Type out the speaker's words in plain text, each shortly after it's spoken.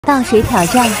倒水挑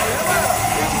战。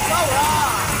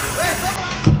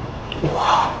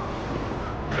哇！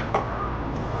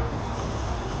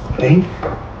哎，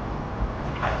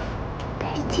太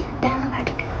简单了吧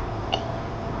这个？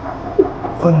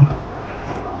笨了，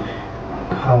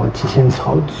看我极限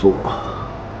操作。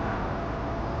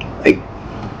哎，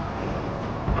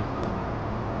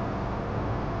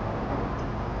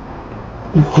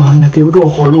哇，那给不给我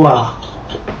活路啊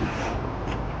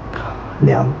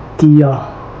？2滴啊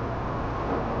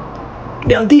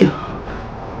，2滴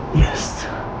 ，yes。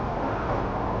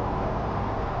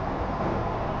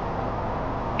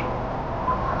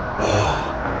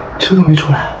这都没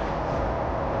出来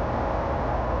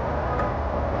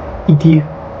，1滴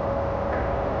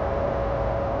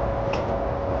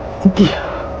，1滴。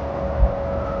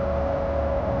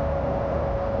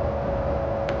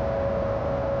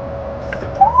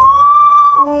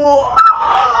哇！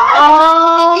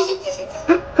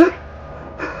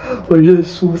我认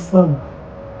输算了。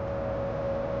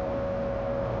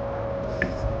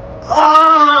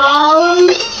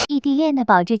异地恋的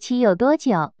保质期有多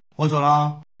久？我走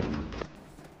了。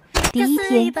第一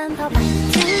天，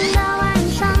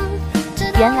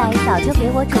原来早就给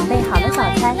我准备好了早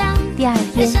餐。第二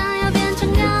天，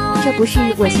这不是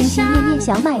我心心念念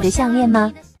想买的项链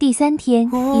吗？第三天，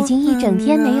已经1整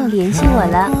天没有联系我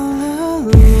了。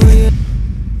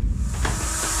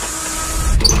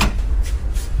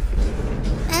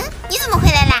你怎么回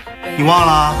来啦？你忘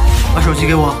了？把手机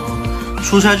给我。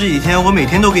出差这几天，我每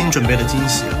天都给你准备了惊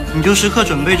喜，你就时刻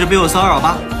准备着被我骚扰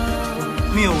吧。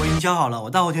密友我已经交好了，我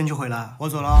大后天就回来。我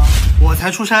走了，我才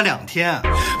出差2天。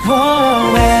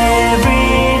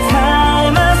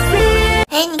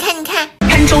哎，你看，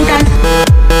看周丹。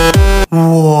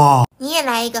哇！你也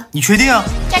来一个。你确定啊？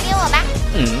嫁给我吧。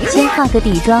先化个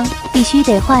底妆，必须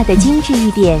得画得精致一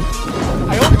点。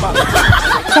哎呦我的妈！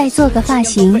再做个发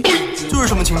型。这是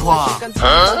什么情况啊？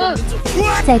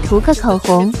再涂个口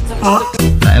红。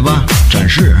来吧，展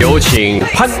示。有请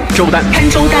潘周丹。潘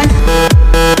周丹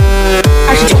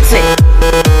，29岁。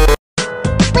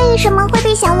为什么会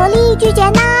被小萝莉拒绝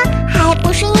呢？还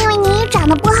不是因为你长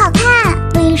得不好看。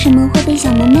为什么会被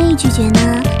小萌妹拒绝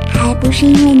呢？还不是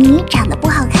因为你长得不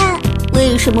好看。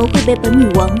为什么会被本女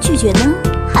王拒绝呢？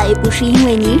还不是因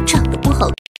为你长得不好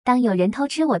看。当有人偷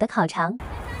吃我的烤肠，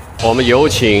我们有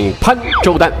请潘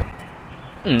周丹。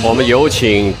我们有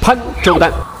请潘周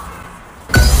丹。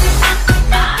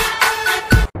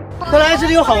快来，这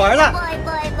里有好玩的。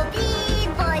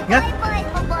你看，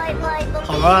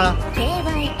好玩啊！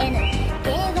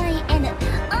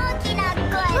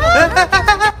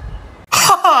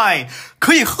嗨，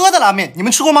可以喝的拉面，你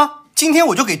们吃过吗？今天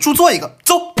我就给猪做一个，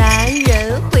走。男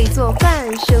人会做饭，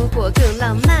生活更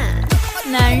浪漫。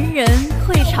男人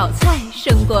会炒菜，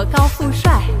胜过高富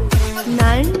帅。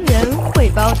男人会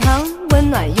煲汤，温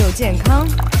暖又健康。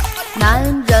男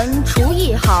人厨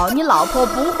艺好，你老婆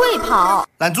不会跑。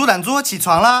懒猪，起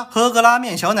床啦！喝个拉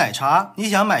面小奶茶，你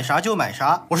想买啥就买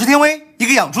啥。我是天威，一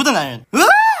个养猪的男人。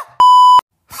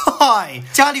嗨，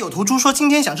家里有头猪说今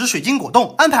天想吃水晶果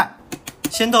冻，安排。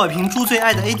先倒一瓶猪最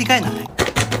爱的 AD 钙奶，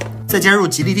再加入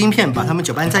吉利丁片，把它们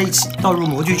搅拌在一起，倒入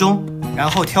模具中，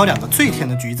然后挑2个最甜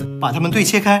的橘子，把它们对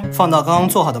切开，放到刚刚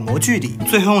做好的模具里，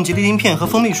最后用吉利丁片和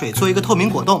蜂蜜水做一个透明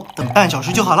果冻，等半小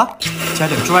时就好了。加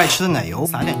点猪爱吃的奶油，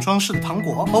撒点装饰的糖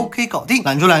果 ，OK 搞定。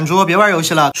懒猪，别玩游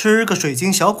戏了，吃个水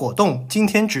晶小果冻，今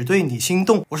天只对你心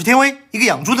动。我是天威，一个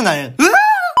养猪的男人。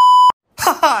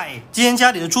嗨，今天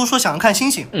家里的猪说想要看星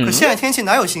星，可现在天气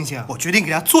哪有星星啊？我决定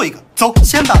给它做一个。走，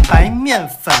先把白面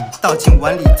粉倒进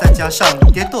碗里，再加上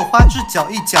1碟豆花汁，搅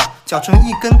一搅，搅成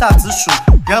1根大紫薯，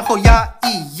然后压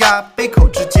一压，杯口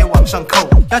直接往上扣，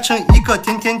压成一个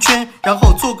甜甜圈，然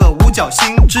后做个五角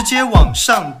星，直接往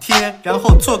上贴，然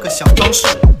后做个小装饰，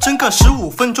蒸个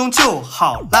15分钟就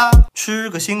好啦。吃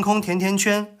个星空甜甜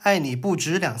圈，爱你不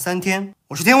止2、3天。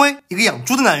我是天威，一个养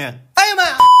猪的男人。哎呀妈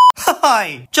呀！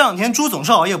嗨，这2天猪总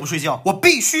是熬夜不睡觉，我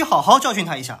必须好好教训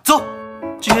他一下。走，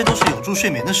这些都是有助睡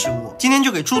眠的食物，今天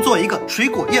就给猪做一个水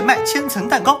果燕麦千层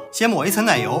蛋糕。先抹1层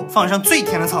奶油，放上最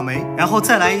甜的草莓，然后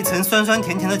再来1层酸酸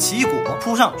甜甜的奇异果，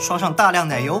铺上，刷上大量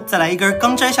奶油，再来1根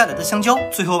刚摘下来的香蕉，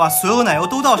最后把所有奶油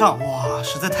都倒上，哇，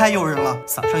实在太诱人了。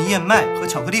撒上燕麦和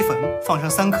巧克力粉，放上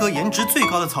3颗颜值最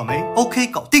高的草莓 ，OK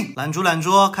搞定。懒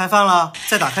猪，开饭了，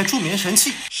再打开助眠神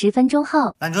器。10分钟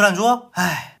后，懒猪，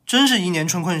哎。真是1年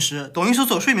春困时，抖音搜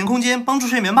索睡眠空间，帮助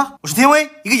睡眠吧。我是天威，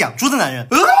一个养猪的男人。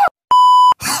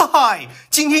嗨，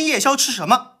今天夜宵吃什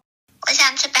么？我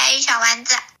想吃白玉小丸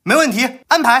子。没问题，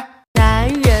安排。男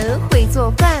人会做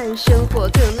饭，生活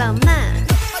更浪漫。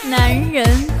男人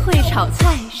会炒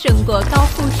菜，胜过高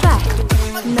富帅。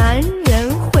男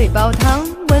人会煲汤，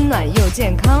温暖又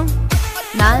健康。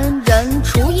男人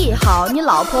厨艺好，你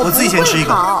老婆我自己先吃一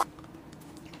个。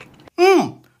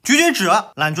举止，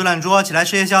懒猪，起来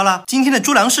吃夜宵了。今天的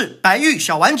猪粮是白玉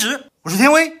小丸子。我是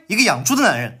天威，一个养猪的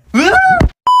男人。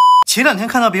前2天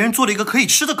看到别人做了一个可以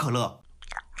吃的可乐，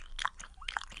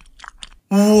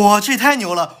哇，这也太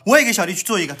牛了！我也给小弟去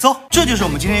做一个。走，这就是我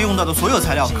们今天用到的所有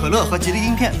材料：可乐和吉利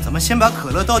丁片。咱们先把可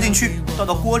乐倒进去，倒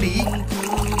到锅里，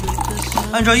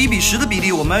按照1:10的比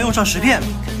例，我们要用上10片，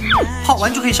泡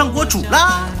完就可以上锅煮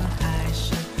啦。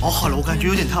熬好了，我感觉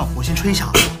有点烫，我先吹一下。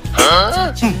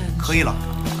可以了，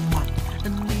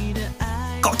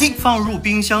搞定，放入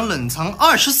冰箱冷藏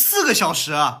24个小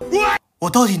时啊！我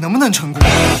到底能不能成功？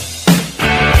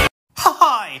哈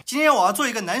哈，今天我要做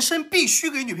一个男生必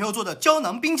须给女朋友做的胶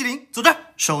囊冰淇淋。走着，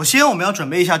首先我们要准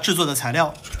备一下制作的材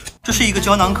料。这是一个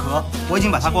胶囊壳，我已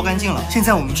经把它刮干净了。现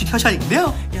在我们去挑下饮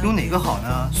料，用哪个好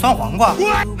呢？酸黄瓜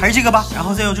还是这个吧？然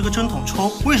后再用这个针筒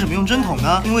抽。为什么用针筒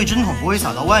呢？因为针筒不会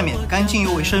洒到外面，干净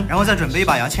又卫生。然后再准备一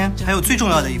把牙签，还有最重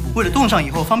要的一步，为了冻上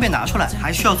以后方便拿出来，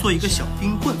还需要做一个小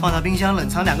冰棍，放到冰箱冷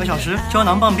藏2个小时，胶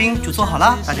囊棒冰就做好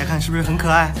了。大家看是不是很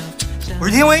可爱？我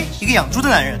是天威，一个养猪的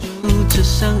男人。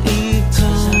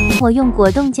我用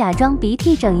果冻假装鼻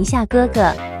涕整一下哥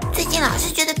哥。最近老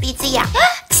是觉得鼻子痒。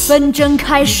纷争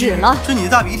开始了，这你的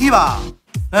大鼻涕吧？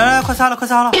来，快擦了。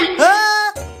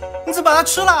你怎么把它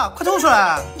吃了？快吐出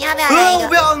来！你要不要来一个？我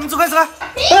不要，你走开。给我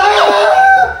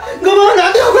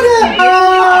拿掉，快点！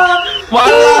完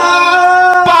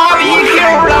了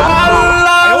，BBQ了，完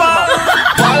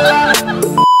了！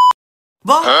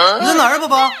宝宝，你在哪儿啊，宝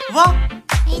宝？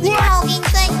你看我给你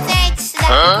做你最爱吃的，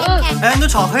看看。你都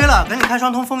炒黑了，赶紧开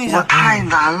双通风一下。我太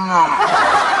难了。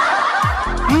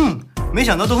没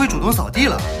想到都会主动扫地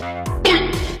了。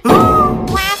哇，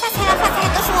发财了，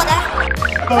都是我的了。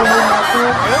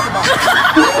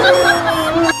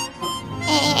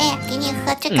哎，给你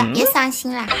喝这个，别伤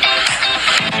心了。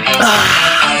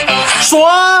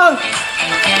爽！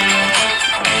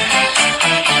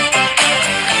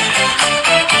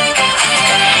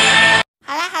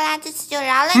好啦，这次就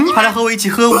饶了你。快来和我一起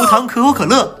喝无糖可口可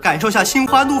乐，感受下心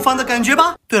花怒放的感觉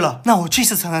吧。对了，那我这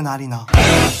次藏在哪里呢？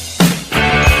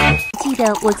记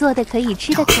得我做的可以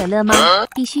吃的可乐吗？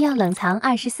必须要冷藏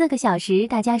24个小时。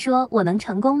大家说我能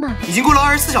成功吗？已经过了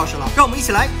24小时了，让我们一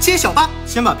起来揭晓吧。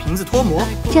先把瓶子脱模，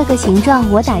这个形状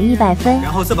我打100分，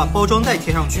然后再把包装袋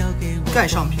贴上去，盖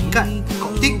上瓶盖，搞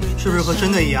定，是不是和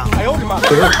真的一样？哎呦我的妈！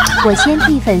我先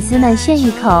替粉丝们炫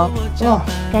一口，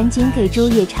赶紧给猪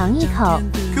也尝一口。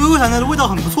QQ 弹的味道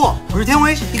很不错。我是天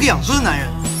威，一个养猪的男人。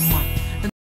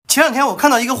前2天我看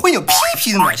到一个会有屁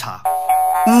屁的奶茶。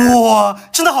哇，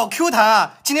真的好 Q 弹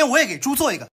啊！今天我也给猪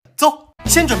做一个。走，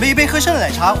先准备一杯喝剩的奶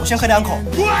茶，我先喝2口，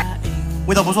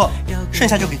味道不错，剩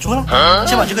下就给猪了。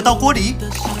先把这个倒锅里，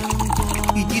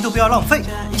一滴都不要浪费，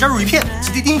加入1片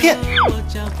吉利丁片，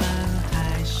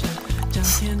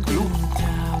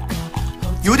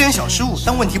有点小失误，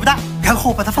但问题不大。然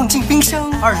后把它放进冰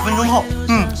箱20分钟后，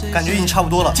感觉已经差不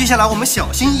多了。接下来我们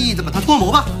小心翼翼的把它脱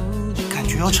模吧，感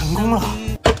觉要成功了。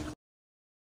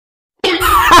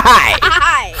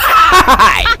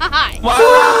完了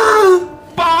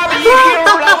，BBQ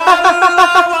了，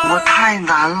我太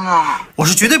难了。我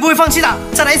是绝对不会放弃的，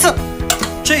再来一次。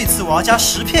这次我要加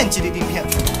10片吉利丁片，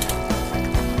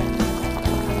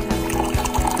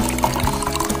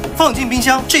放进冰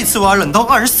箱。这次我要冷冻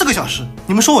24个小时。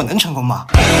你们说我能成功吗？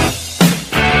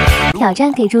挑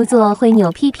战给猪做会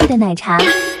扭屁屁的奶茶，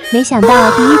没想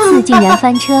到第一次竟然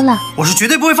翻车了。我是绝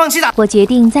对不会放弃的。我决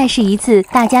定再试一次。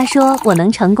大家说我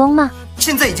能成功吗？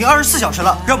现在已经24小时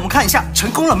了，让我们看一下成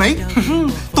功了没。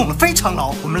冻得非常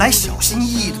牢，我们来小心翼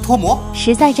翼的脱模。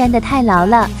实在粘得太牢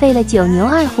了，费了9牛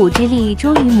2虎之力，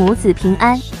终于母子平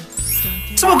安。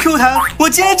这么 Q 弹，我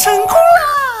竟然成功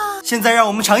了！现在让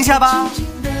我们尝一下吧。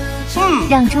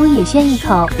让猪也炫一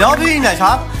口。聊屁屁奶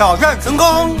茶挑战成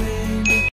功。